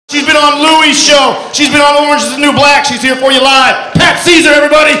on Louie's show. She's been on Orange is the New Black. She's here for you live. Pat Caesar,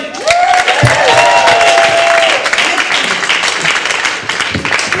 everybody.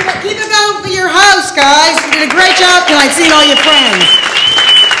 Keep it going for your host, guys. You did a great job tonight, seeing all your friends.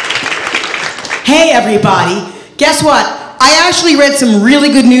 Hey, everybody. Guess what? I actually read some really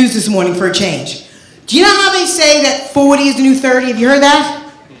good news this morning for a change. Do you know how they say that 40 is the new 30? Have you heard that?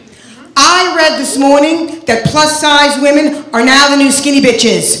 I read this morning that plus-size women are now the new skinny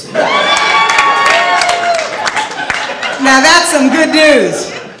bitches. Now that's some good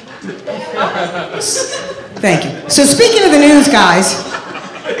news. Thank you. So speaking of the news, guys,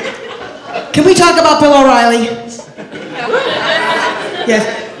 can we talk about Bill O'Reilly? Yes.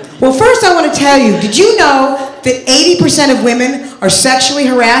 Well, first I want to tell you, did you know that 80% of women are sexually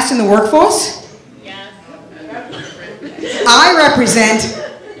harassed in the workforce? Yes. I represent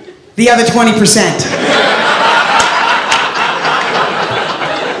the other 20%.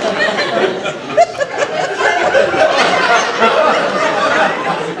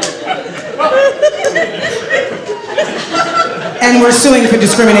 And we're suing for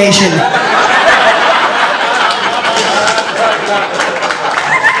discrimination.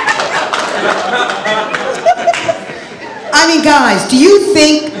 I mean, guys, do you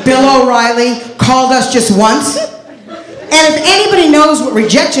think Bill O'Reilly called us just once? And if anybody knows what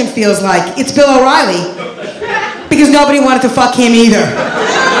rejection feels like, it's Bill O'Reilly, because nobody wanted to fuck him either.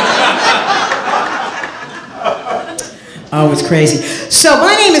 Oh, it's crazy. So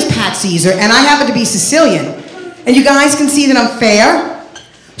my name is Pat Caesar, and I happen to be Sicilian. And you guys can see that I'm fair.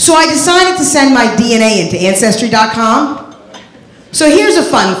 So I decided to send my DNA into Ancestry.com. So here's a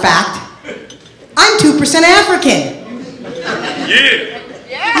fun fact. I'm 2% African. Yeah.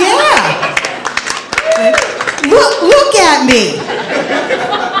 Yeah. Look at me.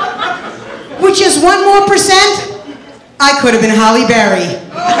 With just 1 more percent, I could have been Halle Berry.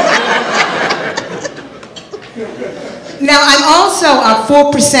 Now, I'm also a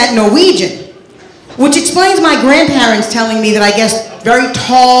 4% Norwegian, which explains my grandparents telling me that I guess very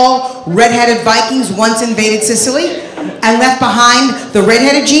tall, red-headed Vikings once invaded Sicily and left behind the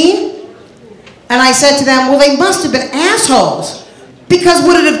red-headed gene. And I said to them, well, they must have been assholes. Because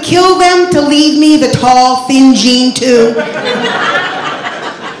would it have killed them to leave me the tall, thin gene, too?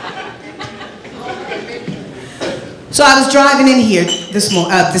 So I was driving in here this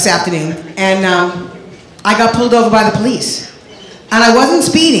afternoon, and I got pulled over by the police. And I wasn't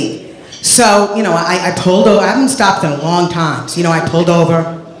speeding. So, you know, I pulled over. I haven't stopped in a long time. So, you know, I pulled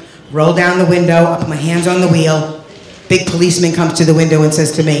over, rolled down the window, I put my hands on the wheel. Big policeman comes to the window and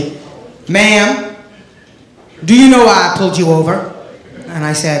says to me, ma'am, do you know why I pulled you over? And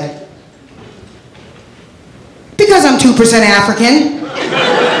I said, because I'm 2% African.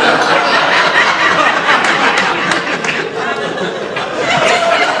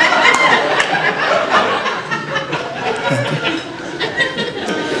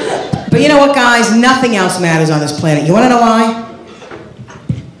 But you know what, guys? Nothing else matters on this planet. You want to know why?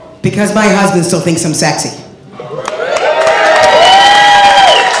 Because my husband still thinks I'm sexy.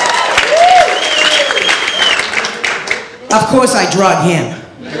 Of course I drug him.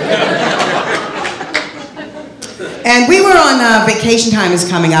 And we were on vacation time is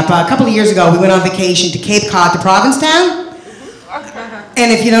coming up. A couple of years ago, we went on vacation to Cape Cod to Provincetown.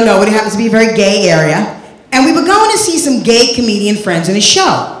 And if you don't know, it happens to be a very gay area. And we were going to see some gay comedian friends in a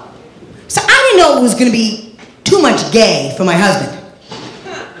show. So I didn't know it was going to be too much gay for my husband.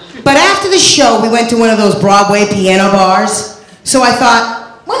 But after the show, we went to one of those Broadway piano bars. So I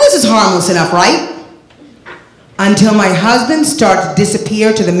thought, well, this is harmless enough, right? Until my husband started to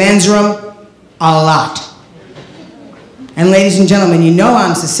disappear to the men's room a lot. And ladies and gentlemen, you know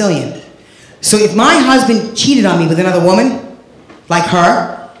I'm Sicilian. So if my husband cheated on me with another woman, like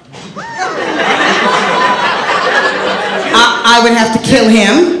her, I would have to kill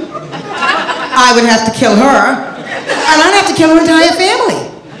him, I would have to kill her, and I'd have to kill her entire family.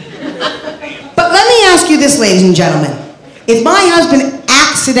 But let me ask you this, ladies and gentlemen. If my husband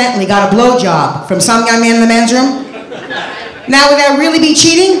accidentally got a blowjob from some young man in the men's room, now would that really be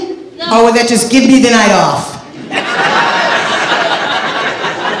cheating? No. Or would that just give me the night off?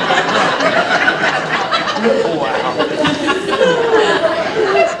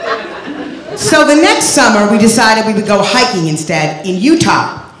 So the next summer, we decided we would go hiking instead in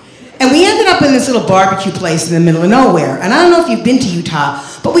Utah. And we ended up in this little barbecue place in the middle of nowhere. And I don't know if you've been to Utah,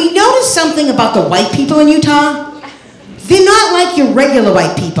 but we noticed something about the white people in Utah. They're not like your regular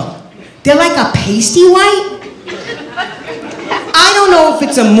white people. They're like a pasty white. I don't know if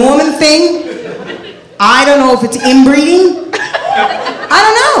it's a Mormon thing. I don't know if it's inbreeding. I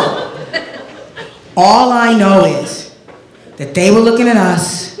don't know. All I know is that they were looking at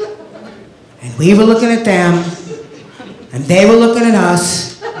us And we were looking at them, and they were looking at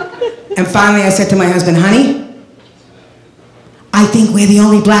us. And finally I said to my husband, honey, I think we're the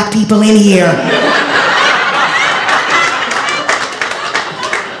only black people in here.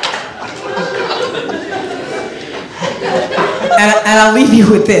 And I'll leave you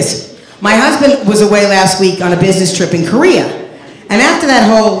with this. My husband was away last week on a business trip in Korea. And after that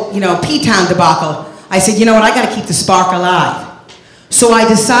whole, P-Town debacle, I said, you know what, I gotta keep the spark alive. So I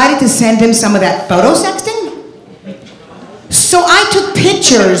decided to send him some of that photo sexting. So I took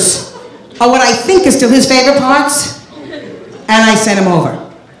pictures of what I think is still his favorite parts, and I sent him over.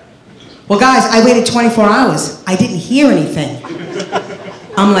 Well, guys, I waited 24 hours. I didn't hear anything.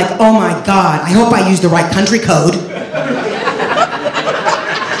 I'm like, oh my God, I hope I used the right country code.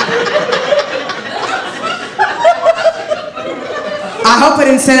 I hope I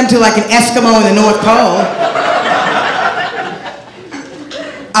didn't send him to like an Eskimo in the North Pole.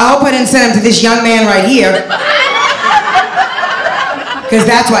 I hope I didn't send him to this young man right here. Because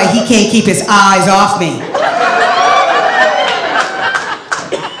that's why he can't keep his eyes off me.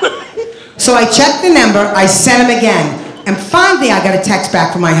 So I checked the number, I sent him again. And finally I got a text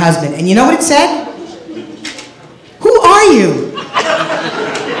back from my husband. And you know what it said? Who are you?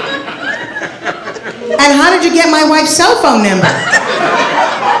 And how did you get my wife's cell phone number?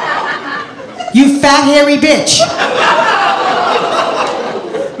 You fat, hairy bitch.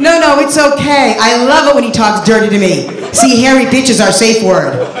 No, it's okay. I love it when he talks dirty to me. See, hairy bitch is our safe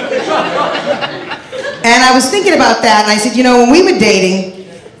word. And I was thinking about that, and I said, when we were dating,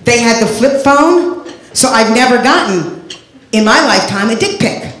 they had the flip phone, so I've never gotten, in my lifetime, a dick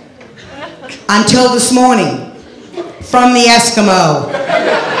pic. Until this morning, from the Eskimo.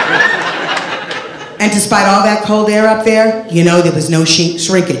 And despite all that cold air up there, there was no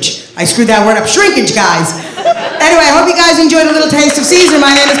shrinkage. I screwed that word up. Shrinkage, guys. Anyway, I hope you guys enjoyed a little taste of Ceasar. My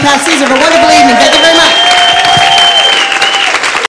name is Pat Ceasar. Have a wonderful evening. Thank you very much.